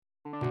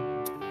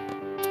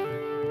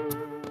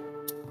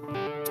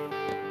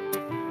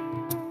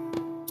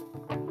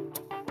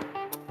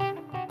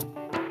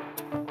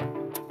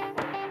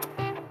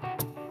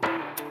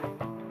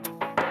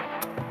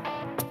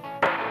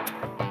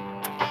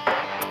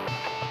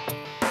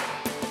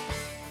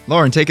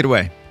Lauren, take it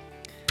away.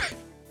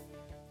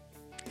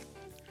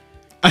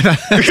 I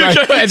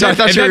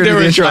thought you were going to do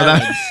the intro.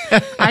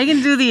 I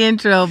can do the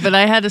intro, but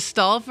I had to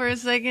stall for a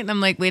second.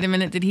 I'm like, wait a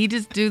minute, did he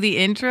just do the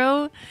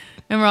intro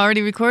and we're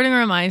already recording,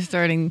 or am I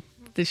starting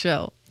the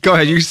show? Go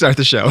ahead, you start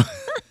the show.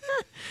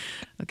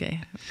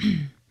 Okay.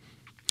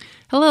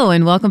 Hello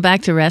and welcome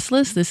back to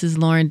Restless. This is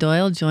Lauren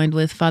Doyle, joined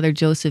with Father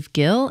Joseph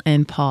Gill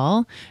and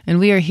Paul, and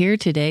we are here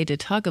today to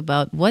talk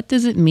about what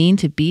does it mean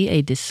to be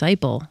a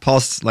disciple.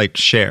 Paul's like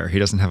Cher. He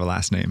doesn't have a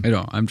last name. I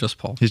don't. I'm just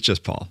Paul. He's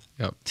just Paul.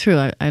 Yep. True,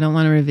 I don't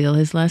want to reveal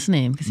his last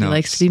name because he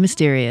likes to be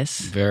mysterious.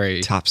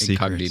 Very top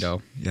secret.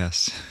 Incognito.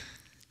 Yes.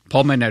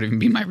 Paul might not even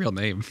be my real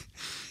name.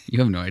 You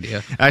have no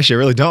idea. Actually, I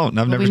really don't.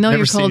 We know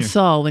you're called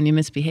Saul when you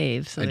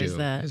misbehave, so I there's do.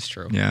 that. It's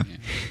true. Yeah.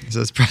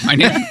 So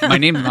my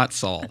name's not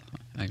Saul.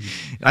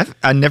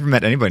 I've never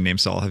met anybody named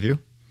Saul. Have you?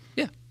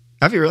 Yeah.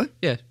 Have you really?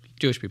 Yeah.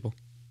 Jewish people.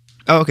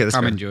 Oh, okay. That's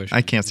Common fair. Jewish.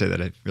 I can't say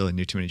that I really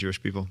knew too many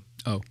Jewish people.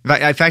 Oh.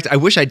 In fact, I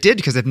wish I did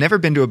because I've never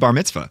been to a bar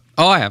mitzvah.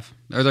 Oh, I have.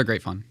 They're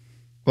great fun.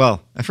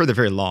 Well, I've heard they're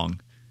very long.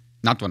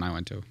 Not the one I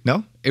went to.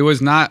 No? It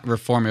was not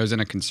Reform. It was in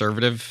a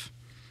conservative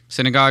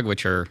synagogue,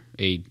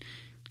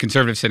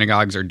 conservative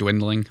synagogues are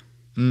dwindling.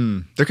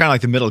 They're kind of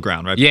like the middle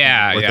ground, right?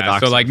 Yeah,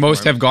 Orthodox So like Reform.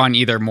 most have gone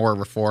either more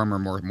Reform or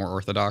more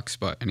Orthodox,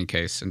 but any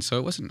case. And so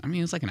it wasn't,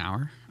 it was like an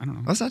hour. I don't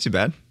know. That's not too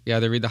bad. Yeah,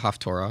 they read the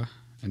Haftorah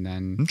and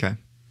then, Okay. And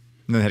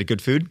then they had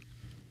good food?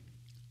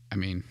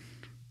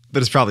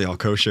 But it's probably all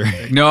kosher.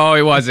 No,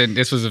 it wasn't.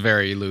 This was a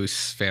very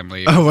loose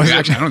family. Oh, was it?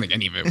 Actually, I don't think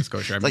any of it was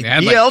kosher. Like they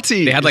had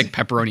BLT. they had like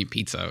pepperoni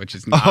pizza, which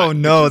is not. Oh,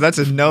 no. That's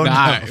a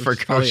no-no for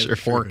probably kosher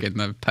pork food. in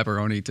the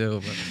pepperoni,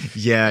 too. But,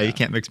 Yeah, you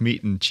can't mix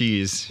meat and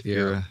cheese if Yeah.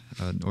 you're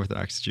an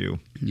Orthodox Jew.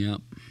 yeah.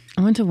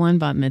 I went to one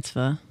bat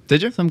mitzvah.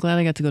 Did you? So I'm glad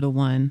I got to go to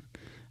one.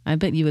 I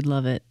bet you would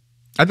love it.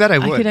 I bet I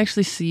would. I could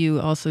actually see you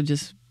also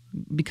just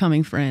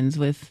becoming friends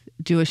with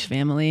Jewish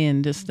family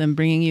and just them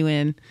bringing you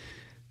in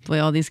the way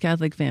all these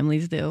Catholic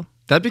families do.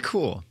 That'd be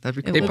cool. It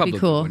They would probably be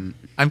cool. wouldn't.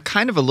 I'm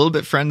kind of a little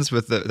bit friends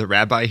with the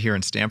rabbi here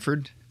in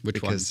Stanford.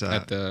 Which one? because,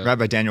 At the-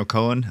 Rabbi Daniel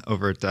Cohen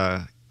over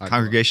at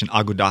Congregation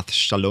Agudath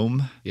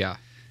Shalom. Yeah,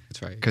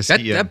 that's right. 'Cause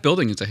That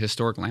building is a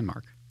historic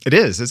landmark. It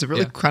is. It's a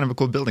really Yeah. kind of a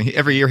cool building.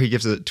 Every year he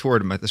gives a tour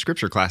to the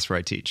scripture class where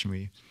I teach, and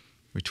we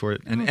tour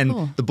it. And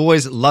cool. the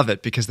boys love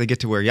it because they get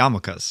to wear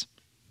yarmulkes.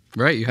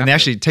 Right. You have And they to.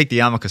 actually take the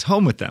yarmulkes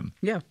home with them.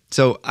 Yeah.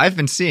 So I've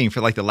been seeing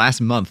for like the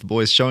last month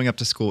boys showing up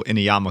to school in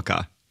a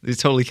yarmulke. These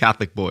totally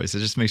Catholic boys. It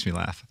just makes me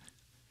laugh.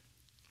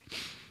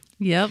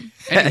 Yep.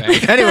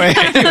 Anyway,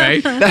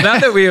 now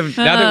that we have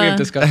That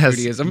discussed has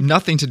Judaism,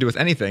 nothing to do with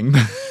anything.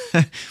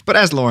 But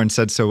as Lauren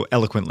said so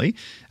eloquently,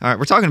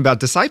 we're talking about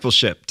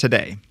discipleship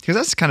today because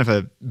that's kind of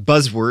a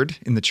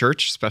buzzword in the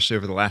church, especially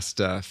over the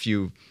last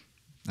few,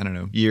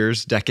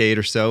 years, decade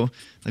or so.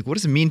 Like, what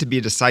does it mean to be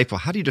a disciple?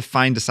 How do you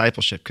define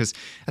discipleship? Because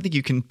I think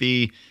you can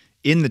be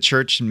in the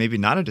church and maybe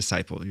not a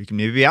disciple. You can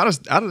maybe be out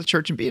of the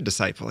church and be a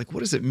disciple. Like, what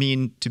does it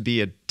mean to be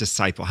a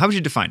disciple? How would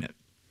you define it?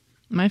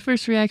 My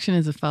first reaction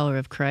is a follower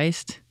of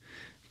Christ,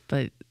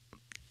 but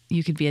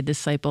you could be a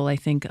disciple, I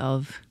think,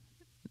 of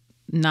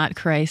not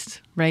Christ,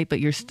 right?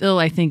 But you're still,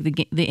 I think,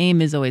 the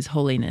aim is always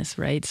holiness,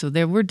 right? So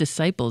there were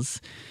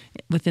disciples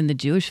within the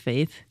Jewish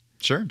faith.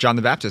 Sure. John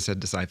the Baptist had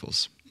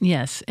disciples.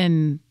 Yes,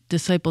 and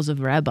disciples of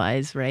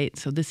rabbis, right?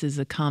 So this is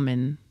a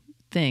common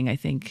thing, I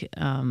think,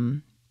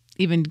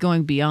 even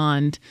going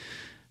beyond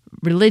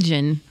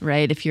religion,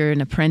 right? If you're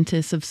an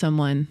apprentice of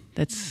someone,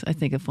 that's, I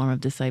think, a form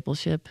of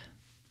discipleship,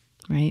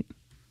 right?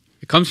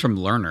 it comes from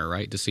learner,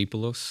 right?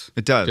 Discipulus.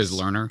 It does. Because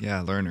learner.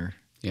 Yeah, learner.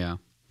 Yeah.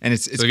 And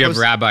it's So you have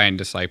rabbi and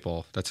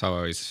disciple. That's how I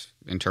always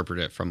interpret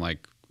it from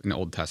like an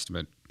Old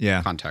Testament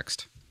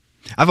context.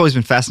 I've always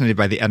been fascinated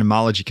by the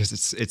etymology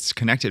because it's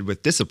connected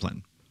with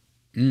discipline.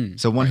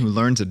 So one who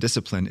learns a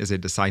discipline is a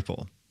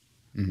disciple.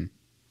 Mm-hmm.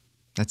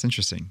 That's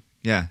interesting.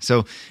 Yeah.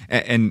 So,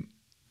 and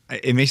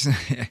it makes,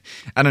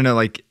 I don't know,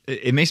 like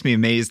it makes me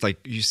amazed. Like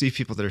you see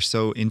people that are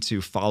so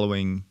into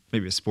following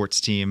maybe a sports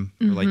team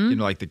or like,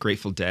 like the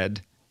Grateful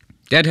Dead.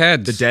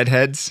 Deadheads. The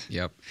Deadheads.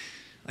 Yep.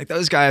 Like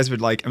those guys would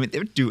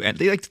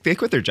they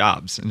quit their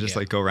jobs and just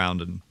like go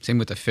around and. Same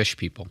with the fish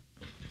people.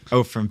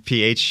 Oh, from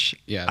PH,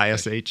 Yeah.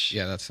 ISH.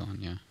 Yeah, that's the one.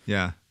 Yeah.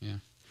 Yeah. Yeah.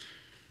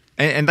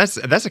 And that's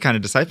the kind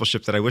of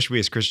discipleship that I wish we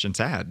as Christians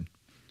had.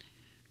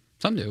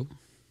 Some do.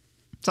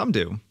 Some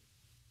do,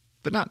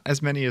 but not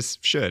as many as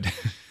should.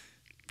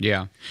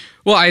 Yeah.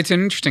 Well, it's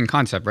an interesting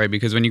concept, right?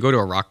 Because when you go to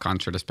a rock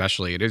concert,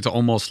 especially, it is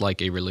almost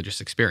like a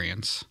religious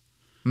experience.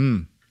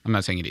 I'm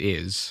not saying it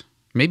is.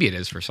 Maybe it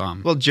is for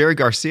some. Well, Jerry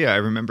Garcia, I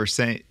remember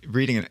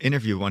reading an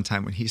interview one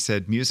time when he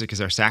said, music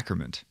is our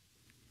sacrament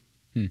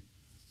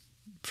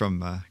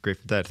from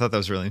Grateful Dead. I thought that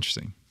was really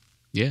interesting.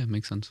 Yeah, it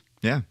makes sense.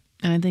 Yeah.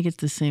 And I think it's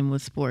the same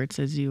with sports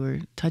as you were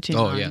touching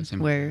on, yeah, same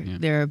where yeah.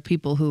 there are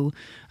people who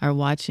are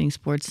watching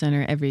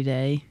SportsCenter every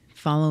day,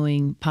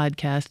 following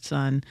podcasts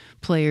on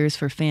players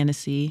for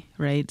fantasy,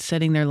 right?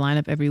 Setting their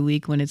lineup every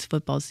week when it's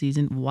football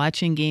season,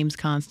 watching games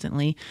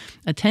constantly,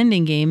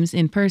 attending games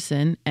in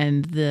person,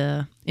 and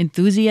the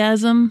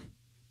enthusiasm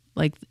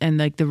and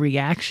the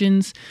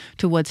reactions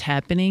to what's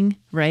happening,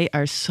 right,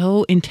 are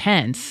so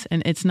intense.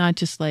 And it's not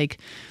just like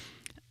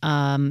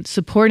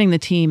supporting the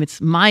team. It's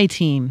my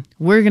team.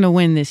 We're going to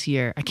win this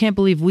year. I can't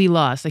believe we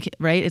lost.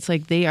 Right? It's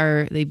like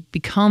they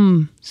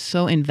become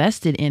so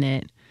invested in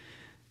it.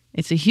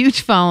 It's a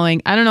huge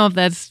following. I don't know if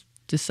that's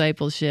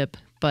discipleship,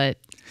 but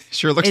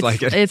sure looks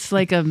like it. It's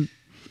like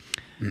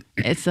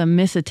it's a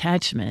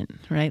misattachment,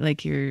 right?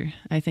 Like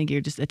I think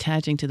you're just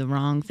attaching to the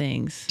wrong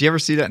things. Do you ever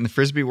see that in the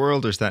Frisbee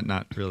world, or is that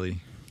not really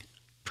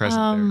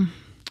present there?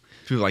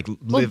 People like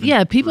live.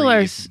 Yeah, people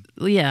are.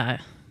 Yeah,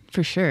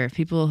 for sure.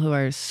 People who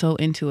are so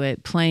into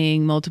it,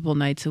 playing multiple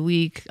nights a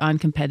week on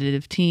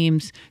competitive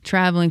teams,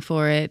 traveling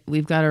for it.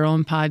 We've got our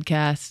own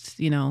podcasts.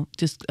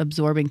 Just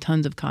absorbing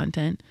tons of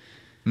content.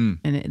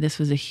 And this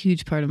was a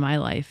huge part of my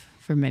life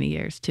for many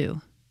years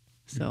too.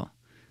 So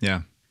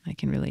yeah, I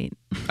can relate.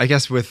 I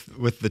guess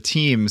with the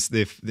teams,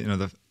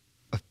 the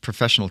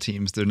professional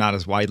teams, they're not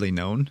as widely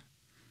known.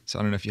 So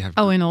I don't know if you have.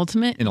 Oh, in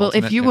Ultimate?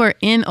 If you were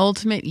in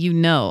Ultimate, you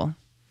know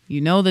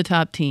the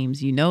top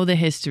teams, you know the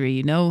history,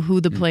 you know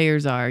who the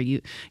players are.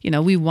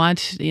 We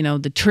watch,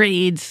 the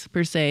trades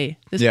per se.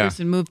 This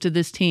person moved to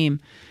this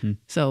team.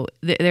 So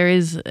there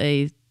is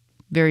a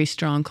very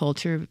strong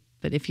culture.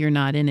 But if you're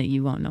not in it,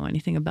 you won't know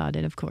anything about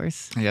it, of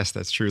course. Yes,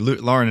 that's true.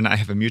 Lauren and I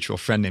have a mutual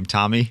friend named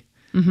Tommy,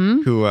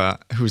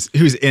 who's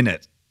in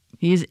it.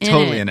 He's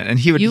totally in it, and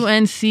he would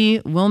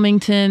UNC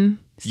Wilmington.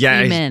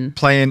 Yeah, he's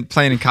playing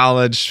in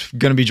college,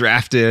 going to be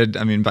drafted.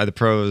 I mean, by the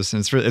pros,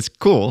 and it's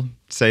cool.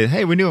 Say,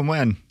 hey, we knew him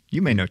when.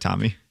 You may know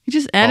Tommy. He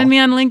just added me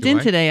on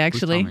LinkedIn today,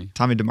 actually. Who's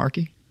Tommy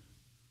DeMarchi.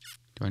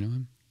 Do I know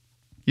him?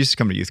 He used to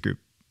come to youth group.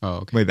 Oh,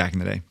 okay. Way back in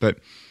the day, but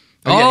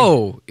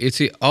is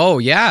he? Oh,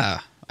 yeah.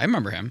 I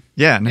remember him.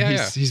 Yeah,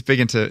 he's big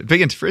into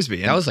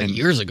Frisbee. That was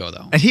years ago,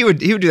 though. And he would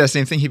do that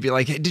same thing. He'd be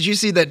like, "Hey, did you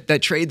see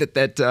that trade that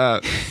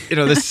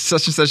this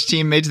such and such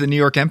team made to the New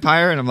York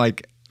Empire?" And I'm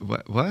like,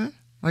 "What?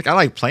 Like, I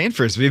like playing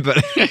Frisbee,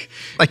 but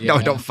no,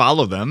 I don't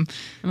follow them."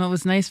 And what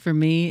was nice for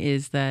me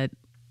is that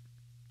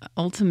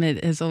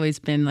Ultimate has always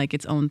been like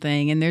its own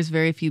thing, and there's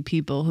very few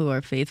people who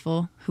are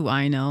faithful who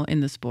I know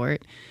in the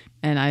sport,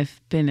 and I've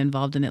been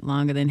involved in it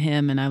longer than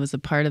him, and I was a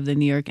part of the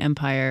New York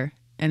Empire,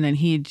 and then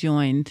he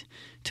joined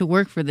to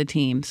work for the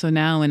team. So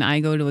now when I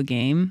go to a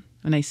game,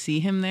 when I see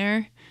him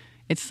there,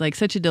 it's like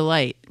such a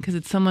delight because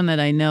it's someone that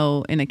I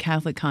know in a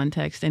Catholic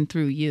context and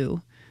through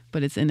you,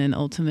 but it's in an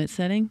Ultimate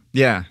setting.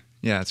 Yeah.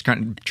 It's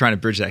trying to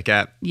bridge that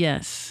gap.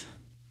 Yes.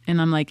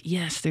 And I'm like,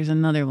 yes, there's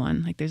another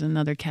one. Like there's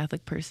another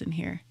Catholic person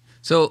here.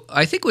 So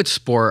I think with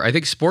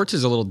sports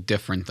is a little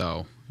different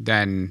though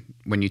than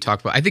when you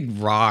talk about,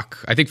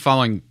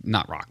 following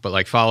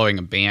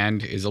a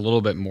band is a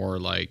little bit more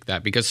like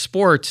that because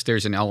sports,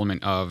 there's an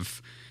element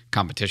of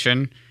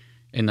competition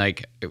and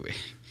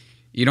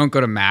you don't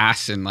go to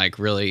mass and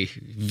really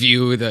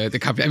view the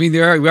company. I mean,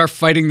 we are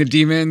fighting the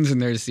demons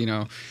and there's,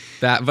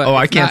 that, but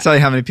I can't tell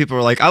you how many people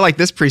are like, I like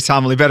this priest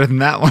homily better than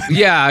that one.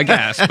 Yeah, I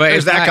guess, but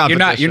it's that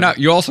competition.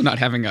 you're also not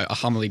having a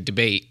homily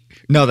debate.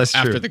 No, that's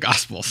true. After the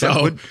gospel.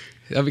 So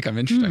that'll become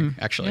interesting,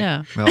 actually.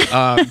 Yeah.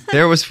 Well,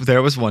 there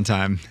was one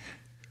time.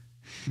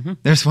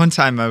 There's one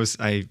time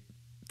I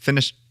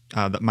finished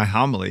my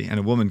homily and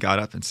a woman got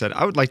up and said,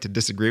 "I would like to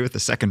disagree with the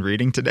second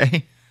reading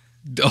today."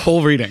 The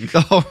whole reading.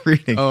 The whole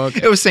reading. Oh,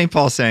 okay. It was St.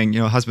 Paul saying,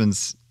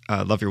 husbands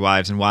love your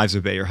wives and wives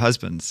obey your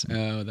husbands.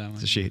 Oh, that one.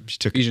 So she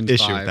took Ephesians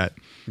issue 5. with that.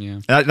 Yeah.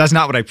 That's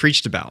not what I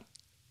preached about.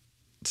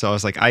 So I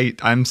was like,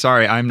 I'm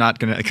sorry, I'm not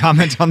going to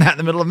comment on that in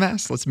the middle of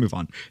mass. Let's move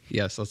on.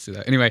 Yes, let's do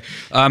that. Anyway,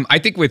 I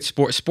think with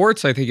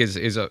sports, I think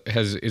is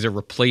a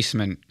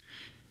replacement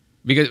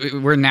because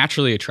we're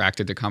naturally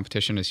attracted to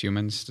competition as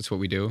humans. That's what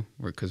we do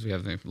because we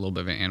have a little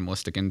bit of an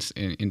animalistic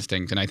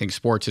instinct, and I think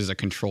sports is a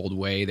controlled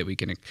way that we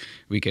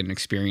can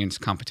experience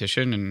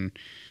competition,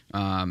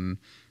 and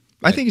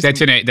I think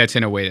that's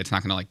in a way that's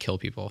not going to kill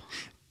people.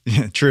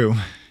 Yeah, true.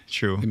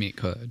 I mean, it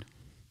could.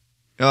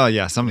 Oh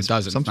yeah, it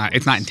doesn't.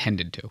 It's not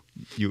intended to.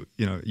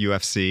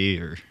 UFC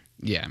or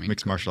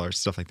mixed martial arts,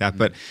 stuff like that.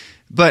 Mm-hmm.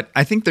 But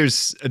I think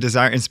there's a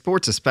desire in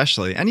sports,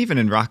 especially, and even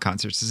in rock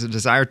concerts, there's a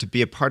desire to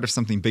be a part of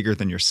something bigger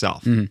than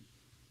yourself. Mm-hmm.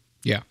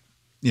 Yeah,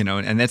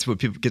 and that's what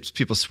gets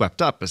people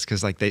swept up is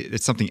because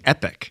it's something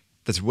epic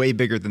that's way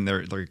bigger than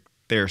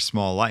their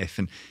small life,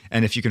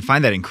 and if you can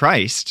find that in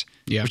Christ,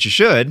 which you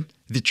should.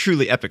 The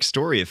truly epic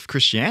story of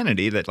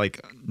Christianity that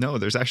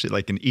there's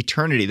actually an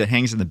eternity that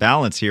hangs in the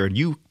balance here, and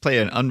you play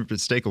an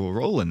unmistakable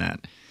role in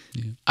that.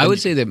 Yeah. I would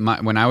say that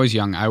when I was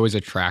young, I was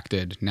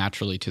attracted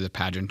naturally to the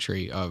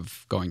pageantry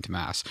of going to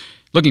mass.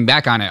 Looking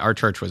back on it, our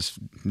church was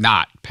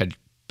not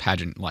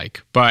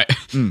pageant-like, but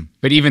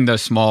even the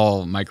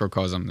small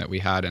microcosm that we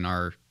had in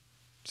our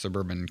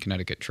suburban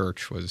Connecticut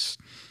church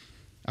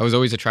I was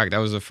always attracted.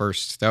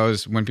 That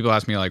was when people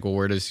ask me well,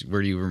 where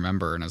do you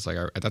remember? And I was like,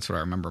 that's what I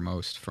remember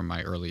most from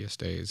my earliest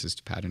days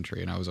is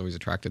pageantry. And I was always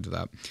attracted to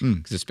that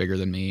because it's bigger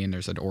than me and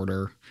there's an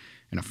order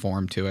and a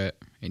form to it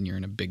and you're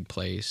in a big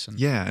place.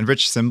 And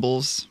rich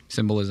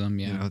symbolism.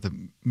 Yeah. The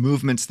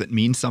movements that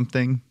mean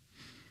something.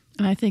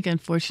 And I think,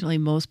 unfortunately,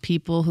 most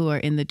people who are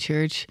in the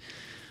church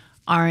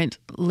aren't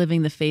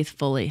living the faith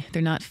fully.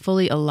 They're not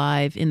fully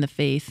alive in the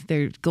faith.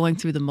 They're going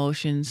through the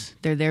motions.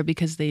 They're there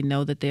because they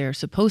know that they're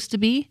supposed to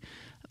be.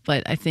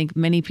 But I think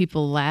many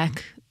people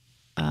lack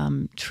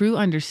true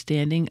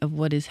understanding of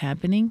what is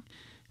happening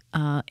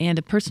and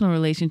a personal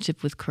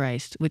relationship with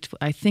Christ, which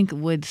I think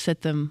would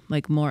set them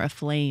like more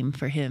aflame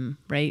for Him,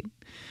 right?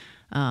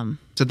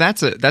 So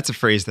that's a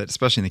phrase that,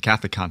 especially in the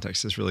Catholic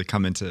context, has really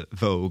come into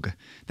vogue,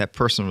 that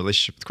personal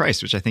relationship with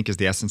Christ, which I think is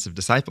the essence of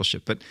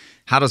discipleship. But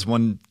how does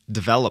one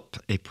develop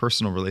a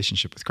personal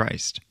relationship with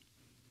Christ?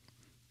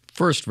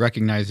 First,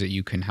 recognize that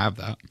you can have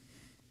that.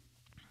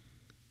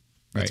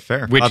 Right. That's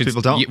fair. A lot of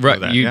people don't know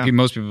that.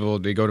 Most people,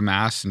 they go to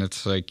Mass, and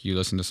it's like you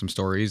listen to some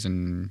stories,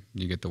 and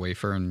you get the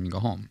wafer, and you go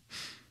home.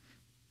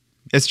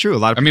 It's true. A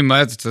lot of people,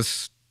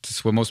 that's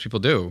what most people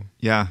do.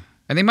 Yeah.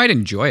 And they might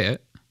enjoy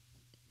it,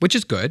 which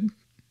is good.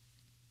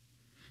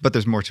 But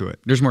there's more to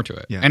it. There's more to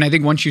it. Yeah. And I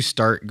think once you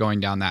start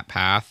going down that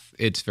path,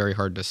 it's very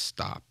hard to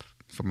stop,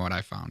 from what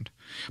I found.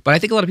 But I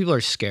think a lot of people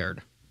are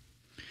scared.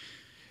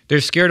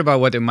 They're scared about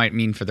what it might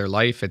mean for their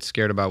life. It's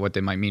scared about what they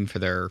might mean for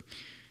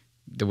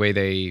the way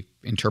they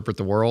interpret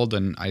the world.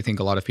 And I think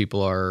a lot of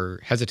people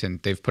are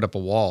hesitant. They've put up a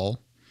wall.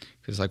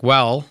 It's like,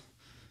 well,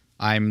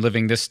 I'm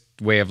living this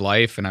way of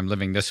life and I'm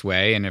living this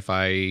way. And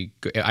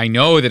I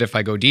know that if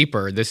I go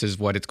deeper, this is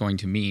what it's going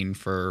to mean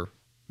for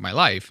my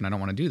life. And I don't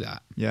want to do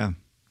that. Yeah.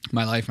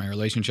 My life, my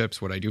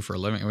relationships, what I do for a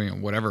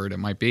living, whatever it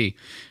might be.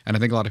 And I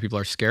think a lot of people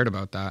are scared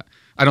about that.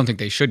 I don't think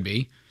they should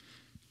be,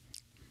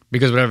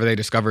 because whatever they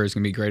discover is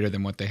going to be greater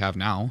than what they have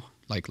now,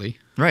 likely.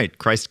 Right.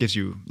 Christ gives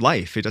you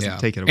life. He doesn't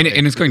take it away.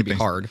 And it's going to be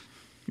hard.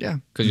 Yeah.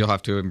 Because you'll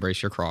have to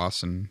embrace your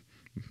cross and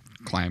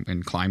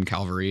climb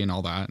Calvary and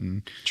all that.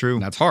 And True.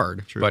 And that's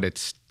hard. True. But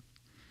it's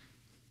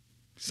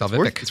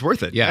salvific. It's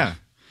worth it. Yeah.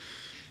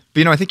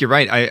 But, I think you're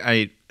right.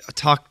 I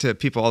talk to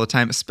people all the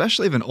time,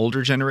 especially of an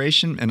older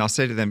generation, and I'll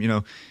say to them,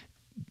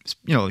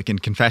 like in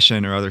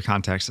confession or other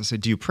contexts, I'll say,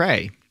 do you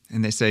pray?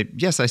 And they say,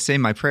 yes, I say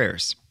my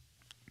prayers.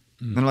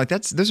 And I'm like,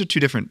 those are two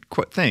different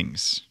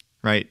things,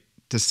 right?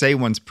 To say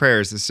one's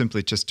prayers is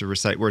simply just to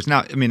recite words.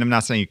 Now, I'm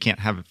not saying you can't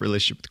have a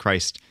relationship with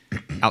Christ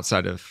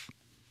outside of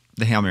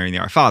the Hail Mary and the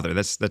Our Father.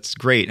 That's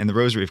great. And the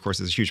Rosary, of course,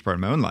 is a huge part of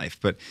my own life.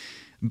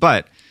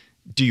 But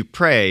do you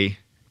pray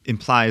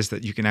implies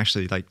that you can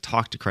actually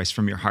talk to Christ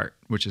from your heart,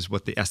 which is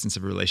what the essence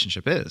of a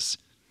relationship is.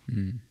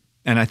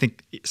 And I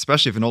think,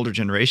 especially of an older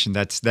generation,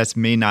 that's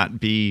may not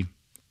be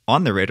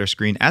on the radar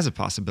screen as a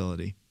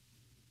possibility.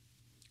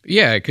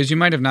 Yeah, because you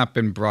might have not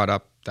been brought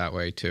up that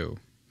way too.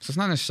 So it's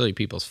not necessarily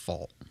people's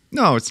fault.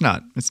 No, it's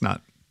not. It's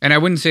not. And I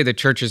wouldn't say the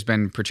church has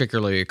been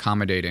particularly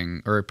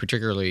accommodating or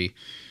particularly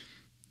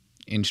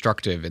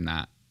instructive in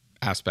that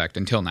aspect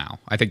until now.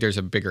 I think there's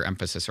a bigger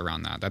emphasis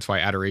around that. That's why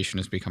adoration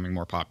is becoming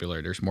more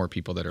popular. There's more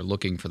people that are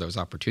looking for those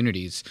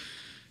opportunities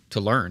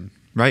to learn.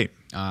 Right.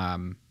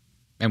 And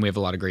we have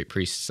a lot of great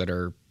priests that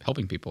are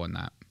helping people in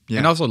that. Yeah.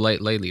 And also lay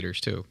leaders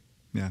too.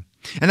 Yeah.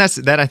 And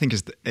that I think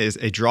is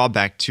a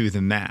drawback to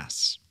the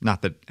Mass.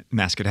 Not that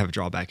Mass could have a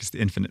drawback, it's the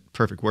infinite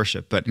perfect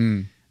worship, but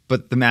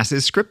the Mass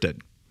is scripted.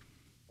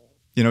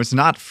 It's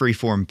not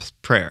free-form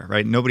prayer,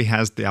 right? Nobody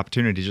has the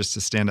opportunity just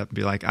to stand up and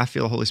be like, I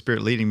feel the Holy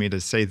Spirit leading me to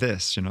say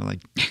this,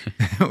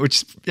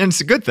 which and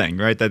it's a good thing,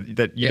 right?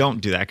 That you don't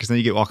do that, because then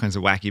you get all kinds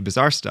of wacky,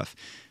 bizarre stuff.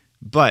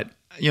 But,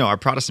 our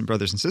Protestant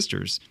brothers and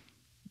sisters,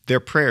 their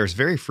prayer is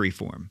very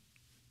free-form.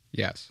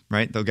 Yes.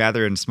 Right? They'll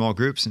gather in small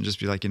groups and just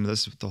be like,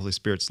 this is what the Holy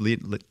Spirit's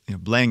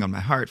laying on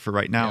my heart for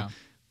right now. Yeah.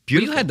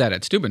 Beautiful. Well, you had that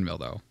at Steubenville,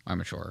 though,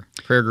 I'm sure.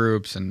 Prayer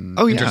groups and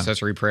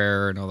intercessory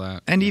prayer and all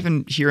that. And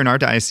even here in our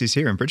diocese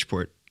here in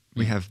Bridgeport,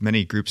 we have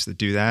many groups that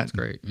do that. That's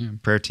great. Yeah.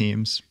 Prayer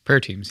teams.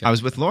 Yeah. I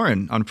was with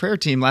Lauren on a prayer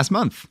team last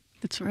month.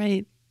 That's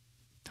right.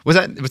 Was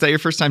that your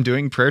first time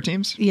doing prayer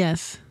teams?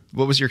 Yes.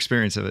 What was your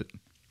experience of it?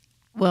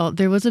 Well,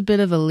 there was a bit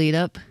of a lead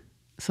up,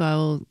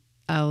 so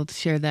I'll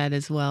share that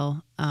as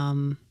well.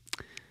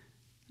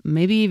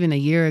 Maybe even a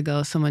year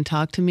ago, someone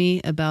talked to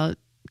me about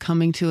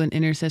coming to an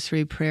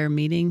intercessory prayer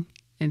meeting,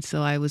 and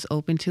so I was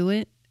open to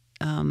it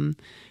and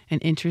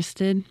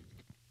interested.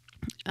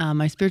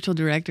 My spiritual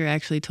director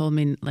actually told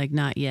me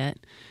not yet,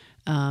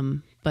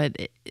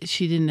 but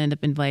she didn't end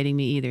up inviting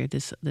me either.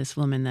 This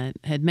woman that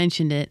had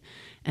mentioned it,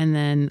 and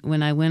then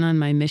when I went on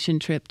my mission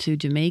trip to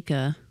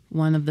Jamaica,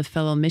 one of the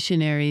fellow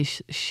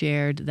missionaries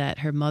shared that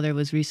her mother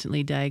was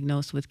recently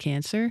diagnosed with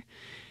cancer,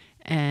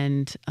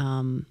 and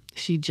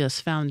she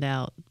just found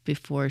out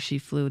before she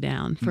flew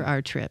down for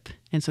our trip,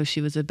 and so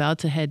she was about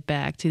to head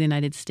back to the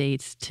United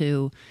States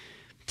to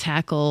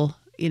tackle.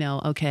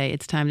 Okay,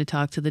 it's time to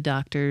talk to the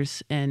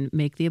doctors and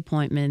make the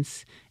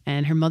appointments.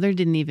 And her mother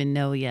didn't even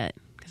know yet,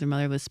 because her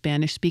mother was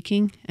Spanish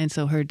speaking. And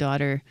so her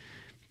daughter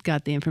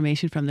got the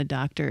information from the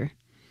doctor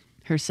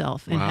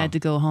herself and had to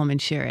go home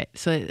and share it.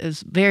 So it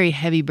was very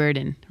heavy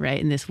burden,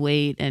 right? And this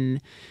weight,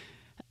 and,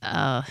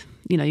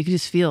 you could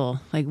just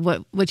feel like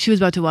what she was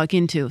about to walk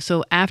into.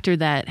 So after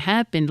that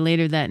happened,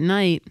 later that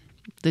night,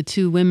 the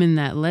two women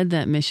that led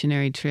that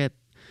missionary trip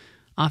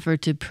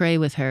offered to pray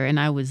with her, and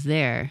I was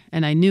there,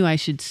 and I knew I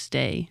should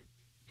stay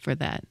for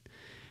that.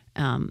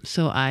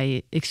 So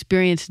I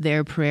experienced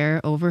their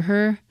prayer over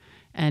her,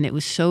 and it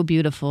was so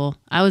beautiful.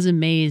 I was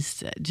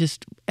amazed at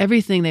just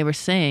everything they were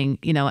saying.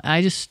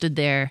 I just stood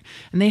there,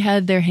 and they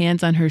had their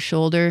hands on her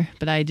shoulder,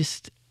 but I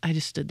just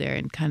stood there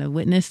and kind of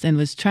witnessed and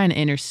was trying to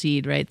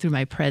intercede right through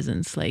my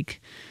presence, like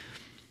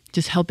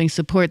just helping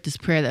support this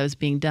prayer that was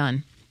being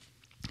done.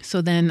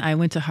 So then I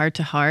went to Heart,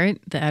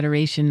 the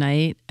adoration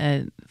night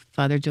at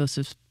Father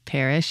Joseph's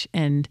parish,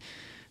 and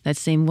that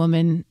same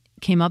woman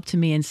came up to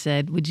me and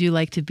said, "Would you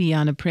like to be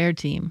on a prayer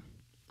team?"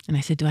 And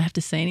I said, "Do I have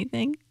to say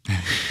anything?"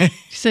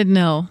 She said,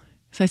 "No."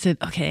 So I said,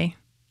 "Okay,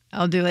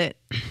 I'll do it."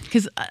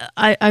 Because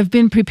I've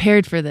been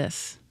prepared for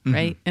this,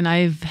 right? And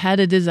I've had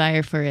a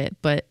desire for it,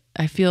 but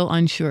I feel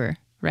unsure,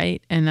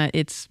 right? And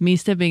it's me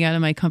stepping out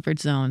of my comfort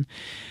zone.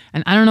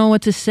 And I don't know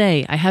what to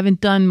say. I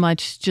haven't done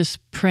much just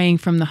praying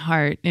from the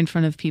heart in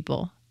front of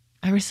people.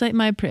 I recite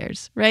my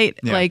prayers, right?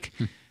 Yeah. Like,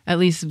 at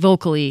least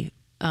vocally,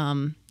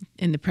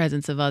 in the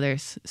presence of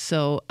others.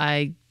 So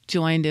I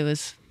joined. It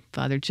was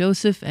Father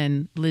Joseph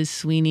and Liz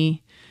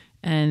Sweeney,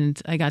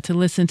 and I got to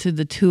listen to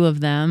the two of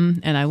them,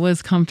 and I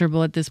was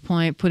comfortable at this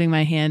point putting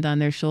my hand on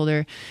their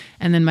shoulder,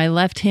 and then my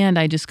left hand,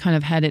 I just kind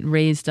of had it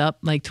raised up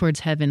like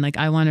towards heaven, like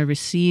I want to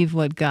receive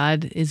what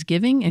God is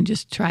giving and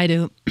just try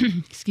to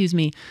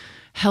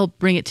help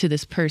bring it to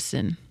this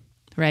person,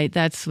 right?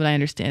 That's what I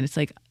understand. It's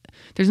like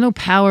there's no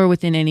power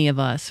within any of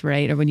us,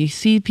 right? Or when you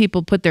see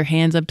people put their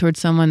hands up towards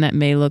someone, that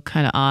may look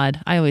kind of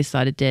odd. I always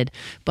thought it did,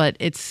 but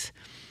it's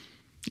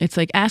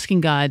like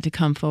asking God to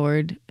come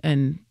forward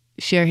and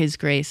share his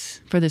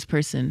grace for this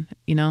person.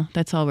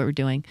 That's all what we're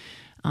doing.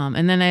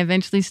 And then I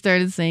eventually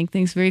started saying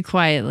things very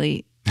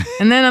quietly.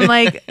 And then I'm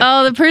like,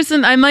 oh, the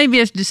person, I might be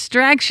a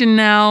distraction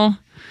now.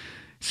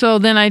 So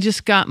then I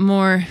just kind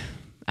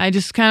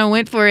of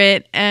went for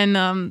it.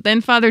 And then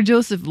Father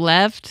Joseph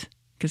left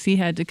because he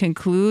had to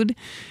conclude,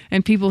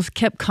 and people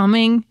kept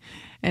coming.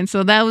 And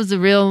so that was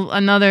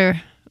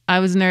I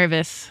was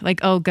nervous, like,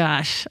 oh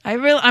gosh, I'm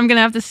going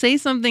to have to say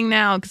something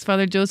now because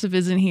Father Joseph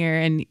isn't here.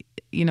 And,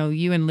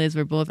 you and Liz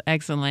were both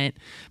excellent,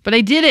 but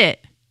I did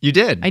it. You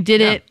did. I did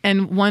it.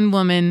 And one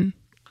woman,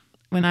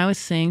 when I was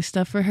saying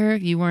stuff for her,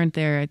 you weren't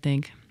there, I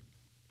think.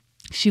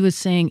 She was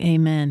saying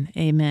amen,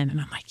 amen.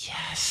 And I'm like,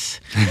 yes,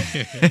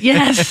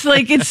 yes.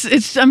 Like I'm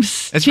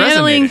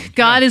channeling resonating.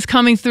 God is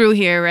coming through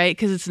here, right?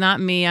 Because it's not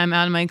me. I'm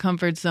out of my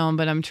comfort zone,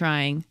 but I'm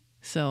trying.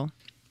 So.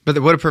 But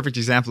what a perfect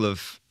example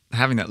of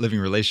having that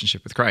living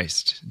relationship with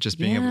Christ, just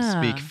being able to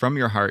speak from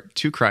your heart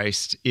to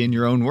Christ in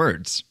your own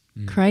words.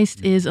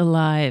 Christ is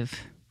alive.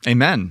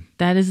 Amen.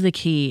 That is the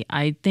key.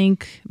 I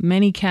think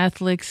many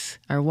Catholics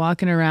are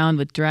walking around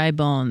with dry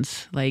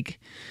bones. Like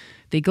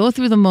they go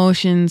through the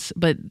motions,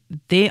 but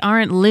they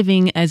aren't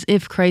living as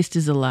if Christ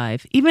is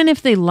alive, even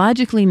if they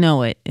logically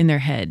know it in their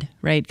head,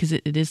 right? Because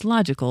it is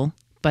logical,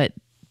 but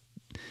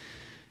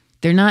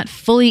they're not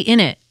fully in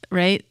it,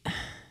 right?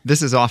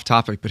 This is off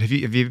topic, but have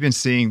you been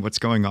seeing what's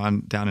going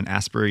on down in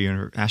Ashbury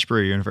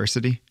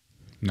University?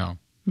 No.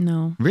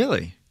 No.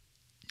 Really?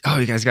 Oh,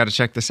 you guys got to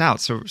check this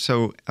out.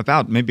 So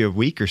about maybe a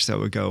week or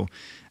so ago,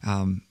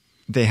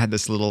 they had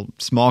this little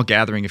small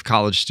gathering of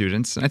college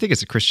students, and I think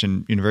it's a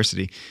Christian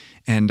university,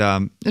 and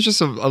it's just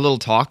a little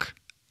talk,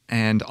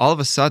 and all of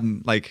a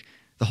sudden, like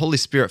the Holy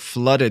Spirit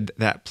flooded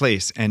that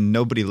place, and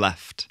nobody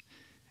left,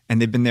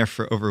 and they've been there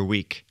for over a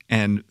week,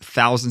 and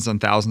thousands and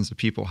thousands of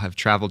people have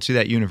traveled to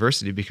that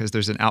university because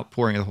there's an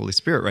outpouring of the Holy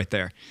Spirit right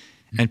there.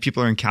 And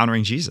people are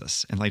encountering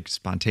Jesus, and like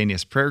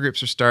spontaneous prayer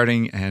groups are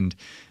starting, and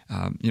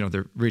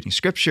they're reading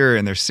scripture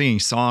and they're singing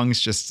songs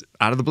just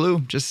out of the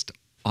blue, just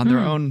on their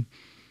own.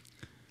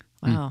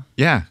 Wow.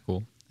 Yeah.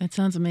 Cool. That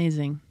sounds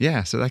amazing.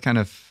 Yeah. So that kind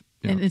of,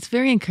 And it's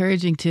very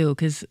encouraging too,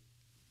 because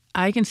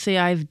I can say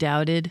I've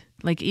doubted,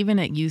 like even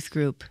at youth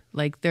group,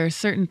 like there are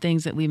certain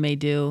things that we may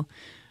do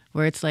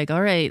where it's like,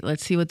 all right,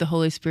 let's see what the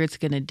Holy Spirit's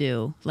going to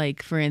do.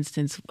 Like, for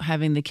instance,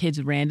 having the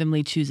kids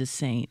randomly choose a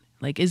saint.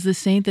 Like, is the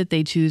saint that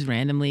they choose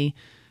randomly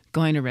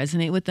going to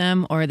resonate with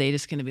them, or are they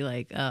just going to be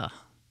like, oh,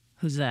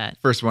 who's that?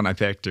 first one I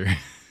picked her.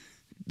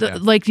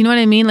 Like, you know what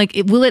I mean? Like,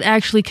 will it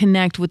actually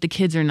connect with the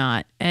kids or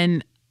not?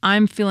 And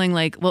I'm feeling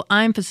like, well,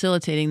 I'm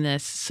facilitating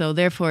this, so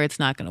therefore it's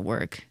not going to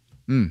work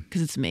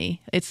because it's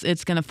me.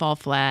 It's going to fall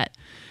flat.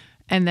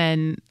 And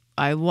then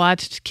I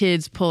watched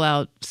kids pull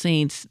out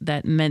saints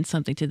that meant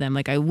something to them.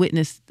 Like I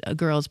witnessed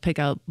girls pick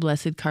out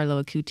Blessed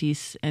Carlo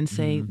Acutis and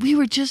say, we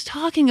were just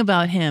talking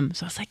about him.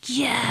 So I was like,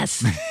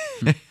 yes.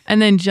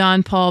 And then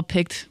John Paul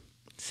picked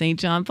St.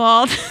 John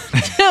Paul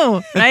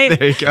too, right?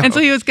 There you go. And so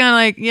he was kind of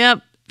like,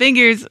 yep,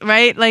 fingers,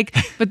 right? Like,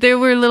 but there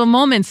were little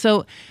moments.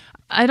 So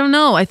I don't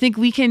know. I think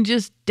we can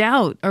just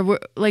doubt, or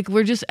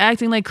we're just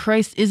acting like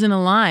Christ isn't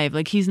alive.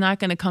 Like he's not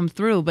going to come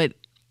through. But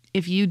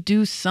if you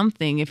do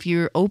something, if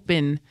you're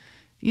open,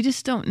 you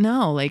just don't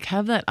know. Like,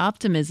 have that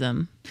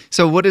optimism.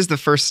 So what is the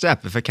first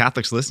step? If a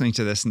Catholic's listening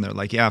to this and they're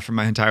like, yeah, for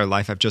my entire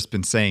life, I've just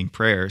been saying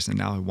prayers and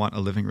now I want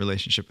a living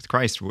relationship with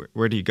Christ.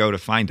 Where do you go to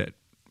find it?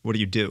 What do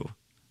you do?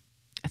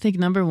 I think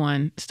number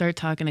one, start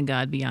talking to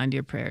God beyond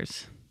your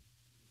prayers.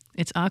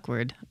 It's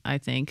awkward, I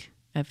think.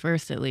 at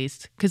first, at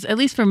least. Because at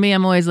least for me,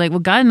 I'm always like, well,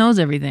 God knows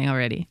everything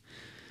already.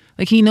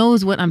 Like he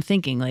knows what I'm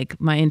thinking, like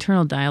my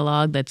internal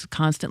dialogue that's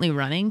constantly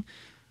running.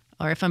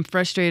 Or if I'm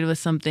frustrated with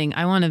something,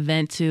 I want to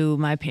vent to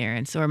my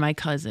parents or my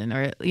cousin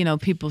or,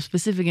 people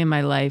specific in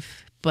my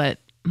life. But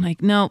I'm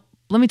like, no,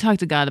 let me talk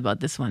to God about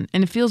this one.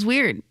 And it feels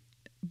weird,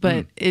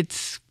 but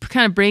it's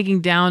kind of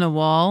breaking down a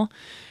wall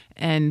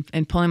and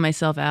pulling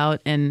myself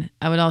out. And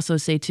I would also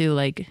say too,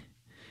 like,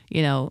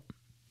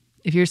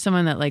 if you're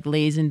someone that like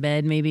lays in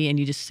bed maybe and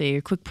you just say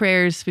your quick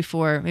prayers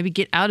before, maybe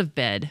get out of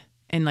bed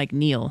and like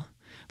kneel,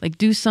 like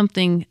do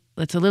something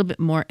that's a little bit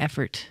more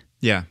effort.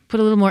 Yeah. Put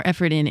a little more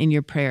effort in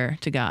your prayer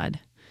to God,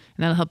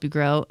 and that'll help you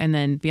grow. And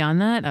then beyond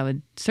that, I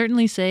would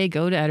certainly say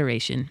go to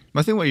adoration.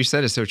 I think what you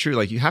said is so true.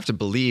 Like you have to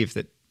believe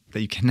that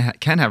you can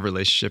have a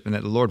relationship and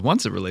that the Lord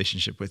wants a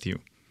relationship with you.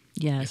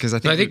 Yes. Because I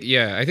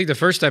think the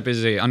first step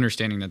is a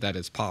understanding that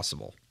is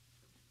possible.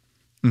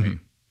 Mm-hmm.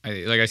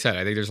 Right? Like I said,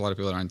 I think there's a lot of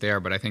people that aren't there,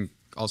 but I think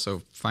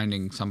also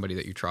finding somebody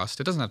that you trust.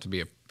 It doesn't have to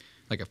be a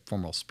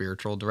formal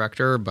spiritual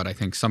director, but I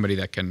think somebody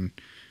that can,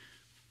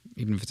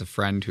 even if it's a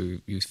friend who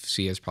you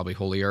see as probably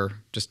holier,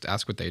 just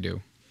ask what they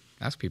do.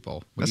 Ask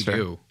people what That's you fair.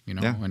 do,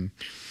 Yeah.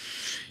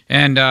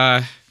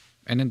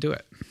 and then do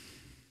it.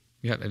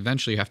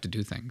 Eventually you have to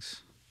do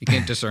things. You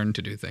can't discern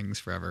to do things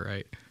forever,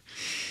 right?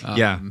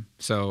 Yeah.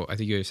 So I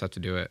think you just have to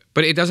do it.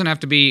 But it doesn't have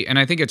to be, and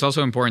I think it's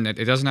also important that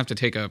it doesn't have to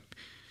take a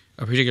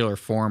particular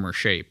form or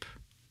shape.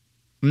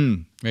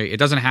 Right? It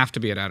doesn't have to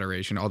be at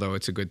adoration, although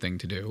it's a good thing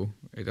to do.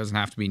 It doesn't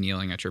have to be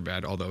kneeling at your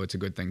bed, although it's a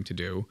good thing to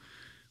do.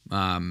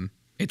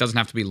 It doesn't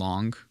have to be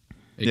long.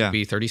 It could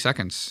be 30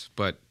 seconds,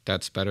 but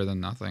that's better than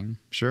nothing.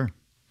 Sure.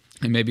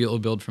 And maybe it'll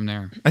build from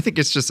there. I think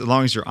it's just as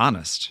long as you're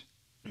honest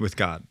with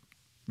God,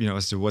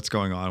 as to what's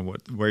going on,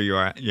 where you're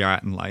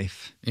at in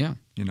life. Yeah.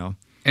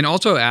 And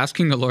also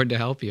asking the Lord to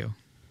help you.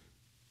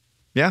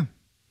 Yeah.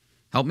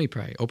 Help me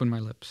pray. Open my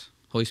lips.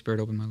 Holy Spirit,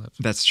 open my lips.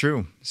 That's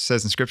true. It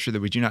says in Scripture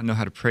that we do not know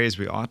how to pray as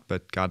we ought,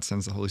 but God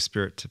sends the Holy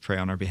Spirit to pray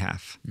on our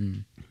behalf.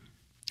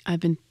 I've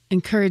been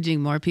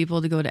encouraging more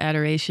people to go to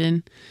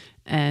adoration.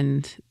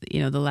 And,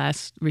 the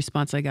last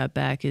response I got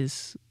back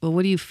is, well,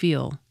 what do you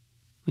feel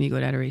when you go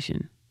to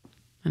adoration?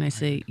 And I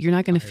say, you're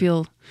not going to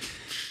feel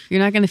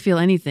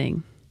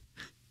anything.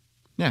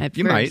 Yeah, at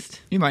you first.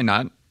 might. You might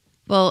not.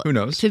 Well, who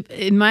knows?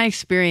 In my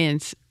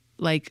experience,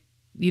 like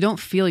you don't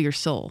feel your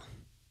soul.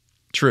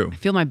 True. I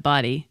feel my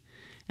body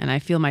and I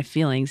feel my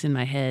feelings in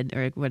my head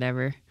or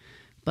whatever,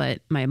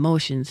 but my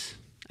emotions,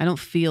 I don't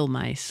feel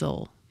my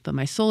soul. But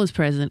my soul is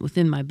present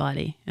within my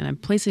body, and I'm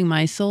placing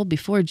my soul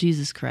before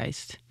Jesus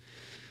Christ.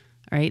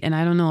 Right? And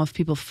I don't know if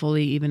people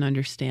fully even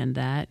understand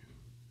that.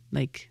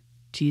 Like,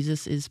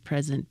 Jesus is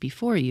present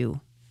before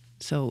you.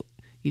 So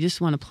you just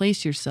want to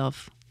place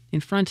yourself in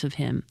front of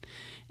him.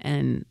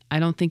 And I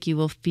don't think you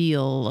will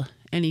feel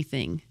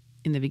anything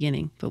in the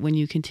beginning. But when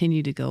you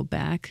continue to go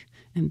back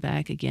and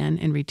back again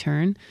and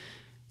return,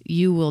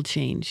 you will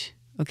change.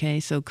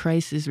 Okay? So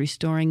Christ is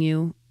restoring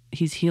you.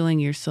 He's healing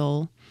your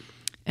soul.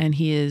 And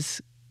he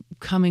is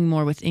coming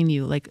more within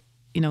you. Like,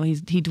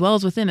 he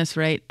dwells within us,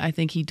 right? I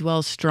think he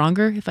dwells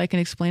stronger, if I can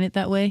explain it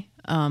that way.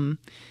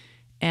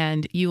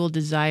 And you will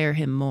desire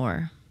him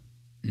more.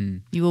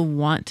 You will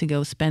want to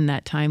go spend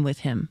that time with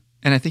him.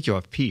 And I think you'll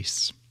have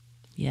peace.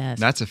 Yes.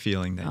 That's a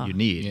feeling that you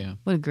need. Yeah.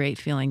 What a great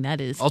feeling that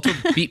is. Also,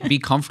 be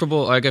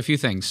comfortable. Like a few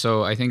things.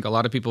 So I think a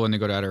lot of people when they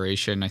go to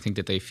adoration, I think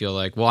that they feel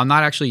like, well,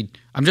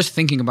 I'm just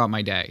thinking about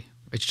my day.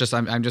 It's just,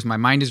 my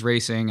mind is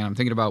racing and I'm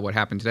thinking about what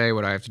happened today,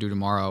 what I have to do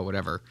tomorrow,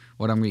 whatever,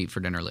 what I'm going to eat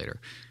for dinner later.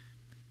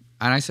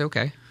 And I say,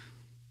 okay.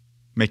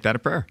 Make that a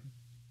prayer.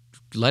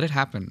 Let it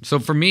happen. So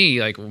for me,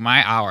 like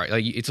my hour,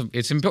 like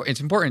it's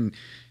important.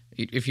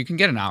 If you can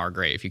get an hour,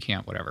 great. If you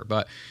can't, whatever.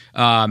 But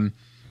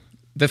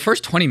the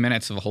first 20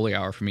 minutes of a holy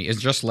hour for me is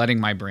just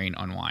letting my brain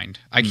unwind.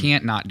 I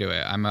can't not do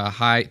it. I'm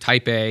a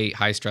type A,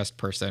 high stressed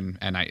person,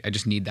 and I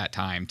just need that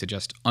time to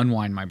just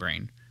unwind my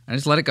brain. And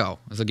just let it go.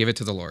 Just give it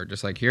to the Lord.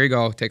 Just like, here you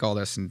go. Take all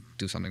this and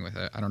do something with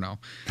it. I don't know.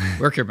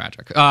 Work your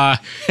magic.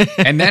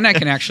 And then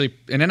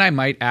I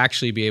might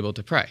actually be able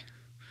to pray.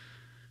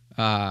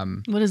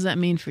 What does that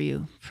mean for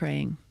you,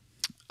 praying?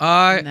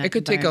 It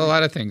could take a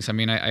lot of things. I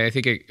mean, I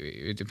think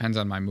it depends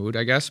on my mood,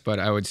 I guess. But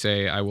I would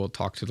say I will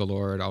talk to the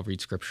Lord. I'll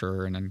read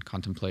Scripture and then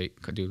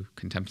do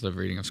contemplative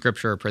reading of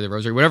Scripture, pray the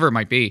Rosary, whatever it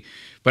might be.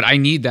 But I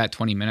need that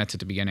 20 minutes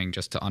at the beginning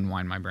just to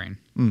unwind my brain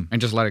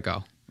and just let it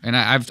go. And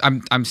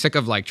I'm sick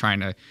of like trying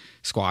to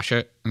squash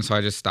it, and so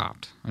I just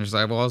stopped. I was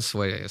like, well, that's the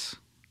way it is.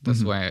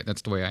 That's the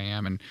way I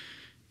am,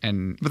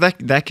 But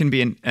that can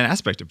be an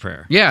aspect of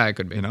prayer. Yeah, it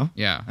could be.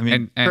 Yeah. I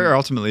mean, prayer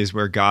ultimately is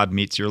where God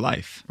meets your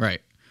life. Right.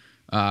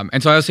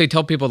 And so I would say,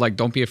 tell people like,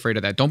 don't be afraid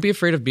of that. Don't be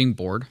afraid of being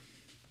bored.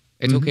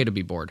 It's okay to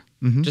be bored.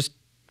 Just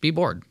be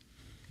bored.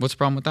 What's the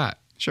problem with that?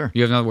 Sure.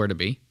 You have nowhere to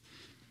be.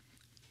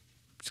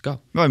 Let's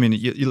go. Well, I mean,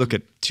 you look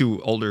at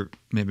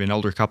maybe an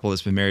older couple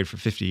that's been married for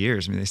 50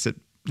 years. I mean, they sit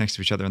next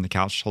to each other on the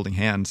couch holding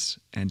hands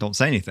and don't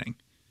say anything.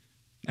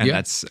 And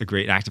that's a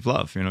great act of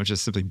love,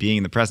 just simply being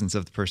in the presence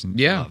of the person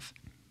you love.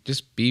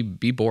 Just be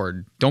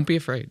bored. Don't be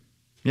afraid.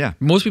 Yeah.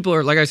 Most people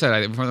are, like I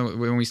said,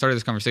 when we started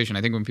this conversation,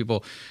 I think when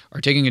people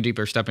are taking a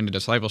deeper step into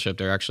discipleship,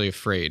 they're actually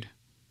afraid.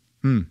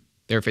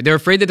 They're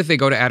afraid that if they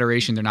go to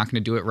adoration, they're not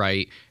going to do it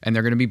right, and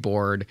they're going to be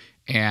bored,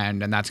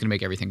 and that's going to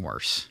make everything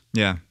worse.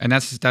 Yeah. And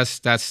that's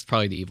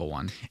probably the evil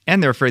one.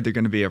 And they're afraid they're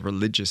going to be a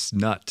religious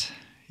nut,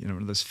 one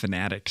of those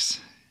fanatics,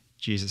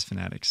 Jesus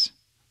fanatics.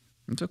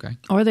 It's okay.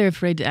 Or they're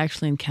afraid to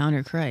actually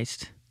encounter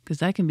Christ, because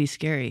that can be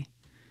scary.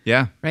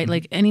 Yeah. Right?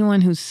 Like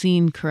anyone who's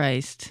seen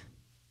Christ,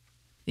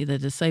 the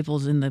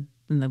disciples in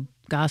the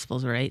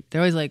Gospels, right?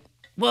 They're always like,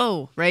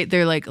 whoa, right?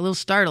 They're like a little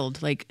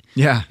startled. Like,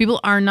 Yeah. people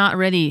are not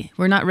ready.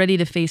 We're not ready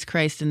to face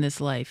Christ in this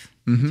life,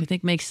 which I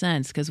think makes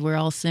sense because we're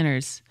all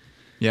sinners.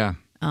 Yeah.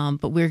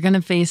 But we're going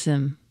to face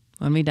him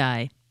when we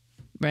die,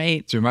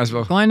 right? So we might as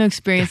well Going to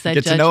experience that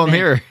get judgment. to know him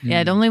here.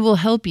 Yeah, it only will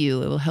help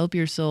you. It will help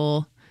your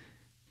soul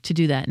to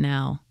do that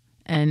now.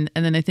 And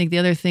then I think the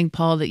other thing,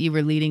 Paul, that you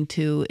were leading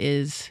to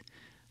is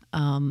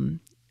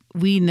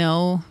we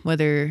know,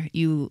 whether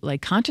you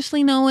like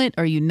consciously know it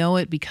or you know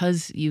it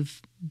because you've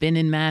been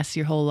in Mass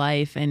your whole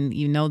life and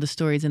you know the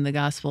stories in the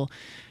Gospel,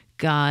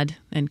 God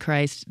and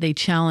Christ, they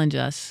challenge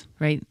us,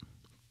 right?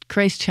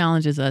 Christ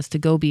challenges us to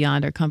go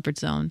beyond our comfort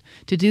zone,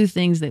 to do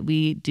things that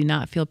we do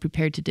not feel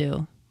prepared to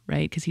do,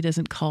 right? Because he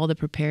doesn't call the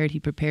prepared, he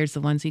prepares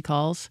the ones he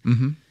calls.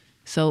 Mm-hmm.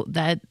 So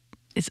that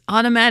is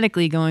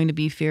automatically going to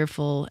be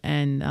fearful,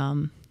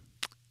 and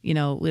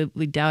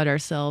we doubt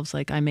ourselves,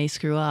 like, I may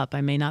screw up,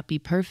 I may not be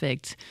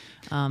perfect.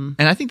 And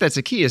I think that's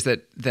the key, is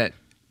that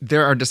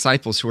there are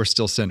disciples who are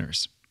still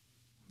sinners.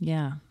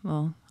 Yeah,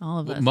 well, all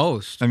of us.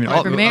 Most. I mean,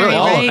 Like for Mary,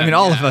 all, right? I mean,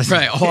 all of us,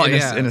 Right, all, in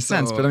a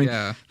sense. So, But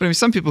I mean,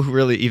 some people who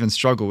really even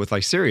struggle with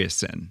like serious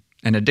sin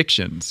and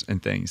addictions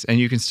and things, and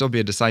you can still be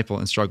a disciple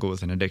and struggle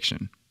with an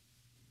addiction.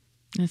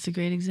 That's a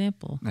great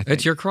example. I think.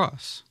 It's your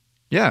cross.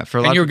 Yeah, for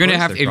a lot And of you're people, going to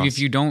it's have, their cross. if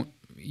you don't,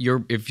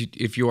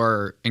 if you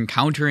are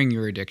encountering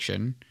your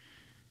addiction,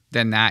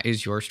 then that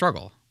is your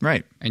struggle.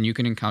 Right. And you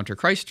can encounter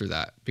Christ through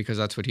that, because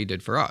that's what he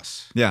did for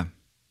us. Yeah.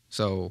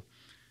 So,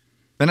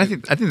 and I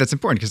think that's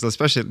important, because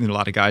especially a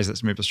lot of guys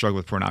that maybe struggle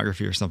with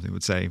pornography or something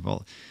would say,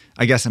 well,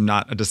 I guess I'm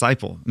not a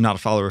disciple. I'm not a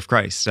follower of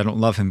Christ. I don't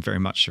love him very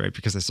much, right?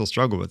 Because I still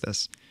struggle with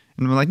this.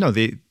 And I'm like, no,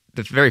 the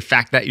very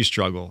fact that you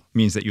struggle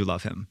means that you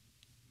love him.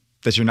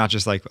 That you're not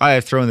just like, I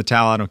throw in the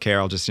towel, I don't care,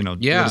 I'll just, do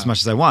it as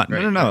much as I want.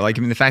 Right, No. right. Like,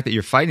 I mean, the fact that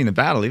you're fighting the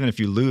battle, even if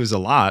you lose a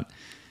lot,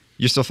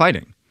 you're still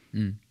fighting.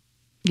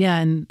 Yeah,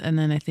 and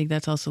then I think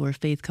that's also where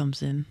faith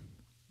comes in,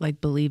 like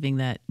believing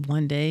that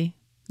one day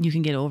you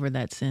can get over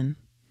that sin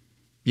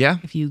Yeah.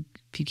 if you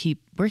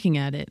keep working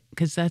at it,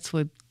 because that's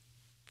what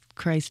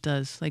Christ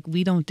does. Like,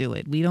 we don't do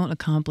it. We don't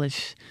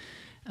accomplish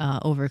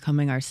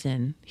overcoming our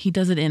sin. He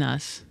does it in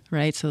us,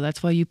 right? So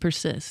that's why you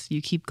persist.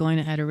 You keep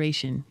going to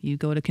adoration. You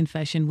go to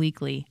confession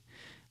weekly,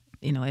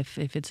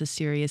 if it's a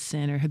serious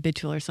sin or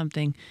habitual or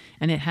something,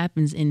 and it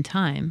happens in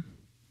time.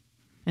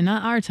 And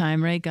not our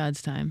time, right?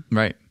 God's time.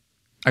 Right.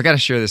 I got to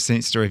share this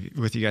saint story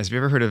with you guys. Have you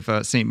ever heard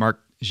of Saint Mark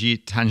Ji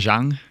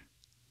Tanzhang?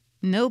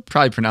 Nope.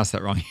 Probably pronounced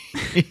that wrong.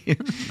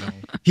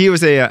 He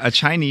was a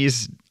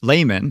Chinese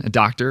layman, a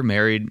doctor,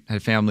 married, had a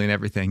family and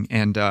everything.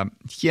 And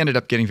he ended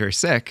up getting very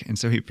sick. And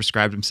so he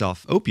prescribed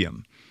himself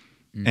opium.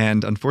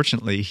 And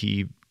unfortunately,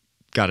 he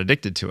got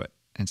addicted to it.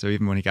 And so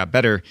even when he got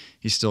better,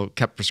 he still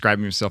kept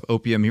prescribing himself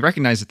opium. He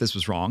recognized that this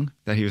was wrong,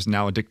 that he was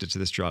now addicted to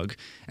this drug.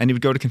 And he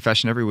would go to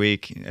confession every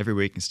week,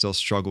 and still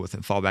struggle with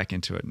it, fall back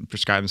into it, and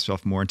prescribe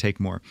himself more and take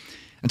more.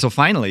 Until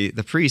finally,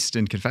 the priest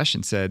in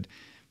confession said,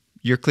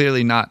 "You're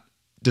clearly not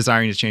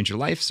desiring to change your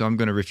life, so I'm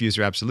going to refuse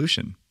your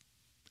absolution."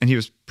 And he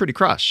was pretty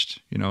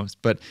crushed,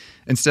 But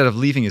instead of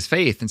leaving his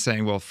faith and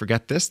saying, well,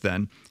 forget this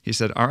then, he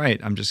said, all right,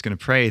 I'm just going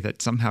to pray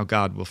that somehow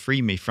God will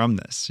free me from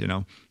this,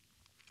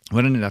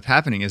 What ended up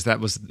happening is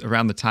that was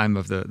around the time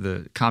of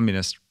the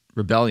communist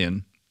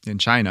rebellion in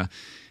China.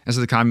 And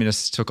so the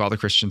communists took all the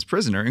Christians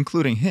prisoner,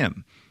 including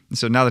him. And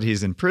so now that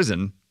he's in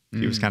prison,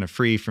 he was kind of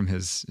free from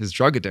his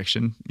drug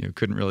addiction,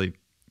 couldn't really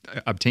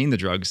obtain the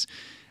drugs.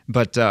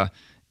 But,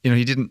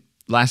 he didn't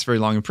last very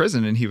long in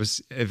prison, and he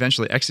was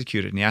eventually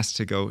executed, and he asked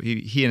to go,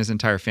 he and his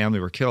entire family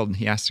were killed, and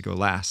he asked to go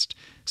last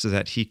so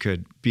that he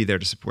could be there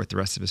to support the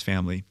rest of his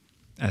family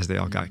as they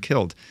all got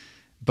killed.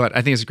 But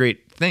I think it's a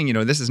great thing.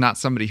 This is not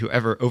somebody who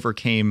ever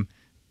overcame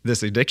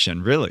this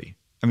addiction, really.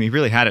 I mean, he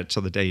really had it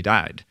till the day he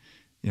died.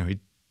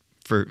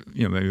 For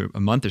maybe a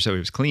month or so he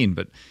was clean,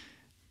 but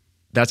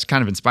that's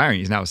kind of inspiring.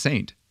 He's now a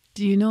saint.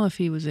 Do you know if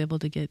he was able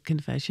to get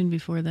confession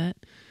before that?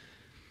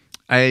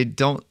 I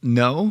don't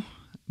know,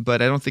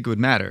 but I don't think it would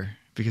matter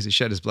because he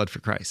shed his blood for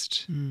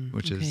Christ,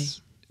 which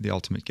is the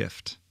ultimate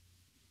gift.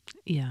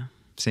 Yeah.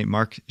 Saint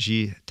Mark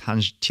Ji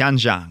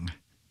Tianzhang.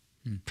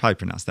 Probably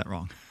pronounced that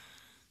wrong.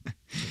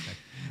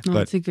 No,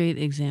 it's a great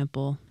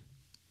example.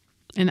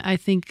 And I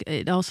think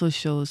it also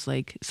shows,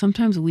 like,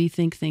 sometimes we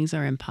think things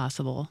are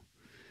impossible.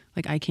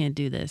 Like, I can't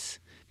do this.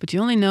 But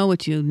you only know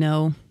what you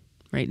know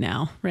right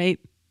now, right?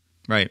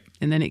 Right.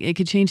 And then it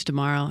could change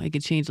tomorrow. It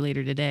could change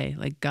later today.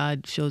 Like,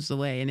 God shows the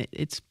way. And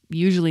it's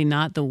usually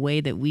not the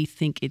way that we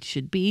think it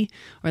should be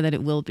or that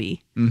it will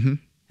be. Mm-hmm.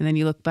 And then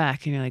you look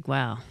back and you're like,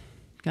 wow,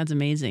 God's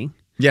amazing.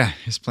 Yeah,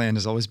 his plan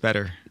is always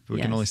better. But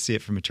we can Yes. only see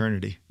it from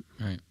eternity.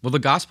 Right. Well, the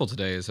gospel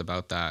today is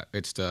about that.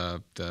 It's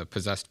the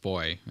possessed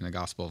boy in the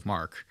Gospel of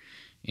Mark.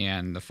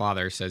 And the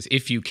father says,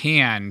 if you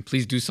can,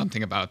 please do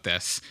something about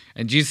this.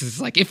 And Jesus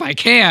is like, if I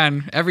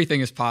can,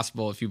 everything is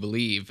possible if you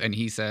believe. And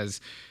he says,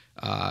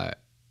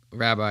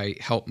 Rabbi,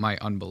 help my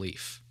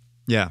unbelief.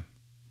 Yeah.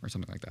 Or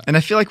something like that. And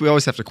I feel like we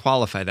always have to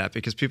qualify that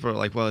because people are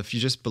like, well, if you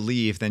just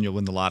believe, then you'll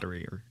win the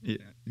lottery, or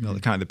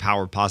kind of the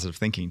power of positive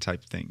thinking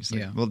type things.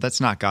 Like, Yeah. Well, that's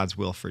not God's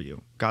will for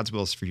you. God's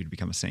will is for you to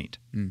become a saint,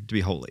 to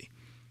be holy.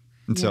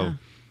 And Yeah. so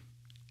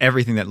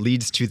everything that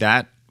leads to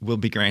that will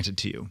be granted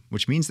to you,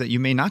 which means that you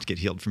may not get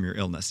healed from your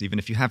illness, even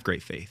if you have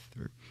great faith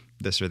or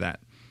this or that,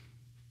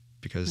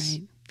 because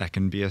Right. that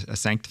can be a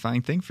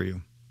sanctifying thing for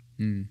you,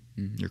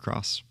 your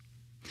cross.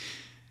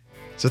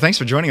 So thanks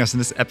for joining us in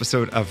this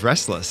episode of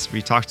Restless.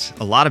 We talked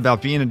a lot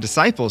about being a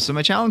disciple, so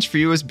my challenge for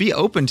you is be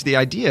open to the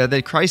idea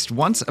that Christ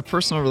wants a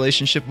personal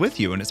relationship with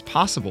you, and it's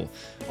possible.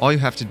 All you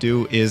have to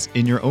do is,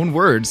 in your own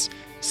words,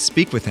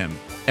 speak with him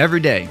every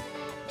day.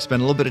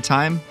 Spend a little bit of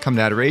time, come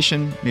to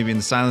adoration, maybe in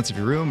the silence of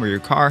your room or your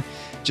car.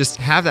 Just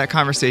have that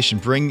conversation.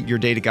 Bring your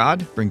day to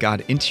God, bring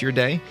God into your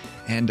day,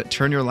 and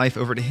turn your life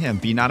over to him.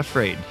 Be not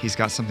afraid. He's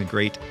got something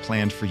great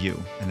planned for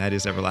you, and that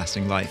is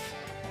everlasting life.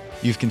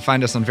 You can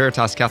find us on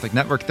Veritas Catholic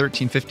Network,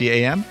 1350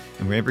 AM,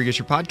 and wherever you get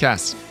your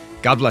podcasts.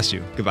 God bless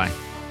you. Goodbye.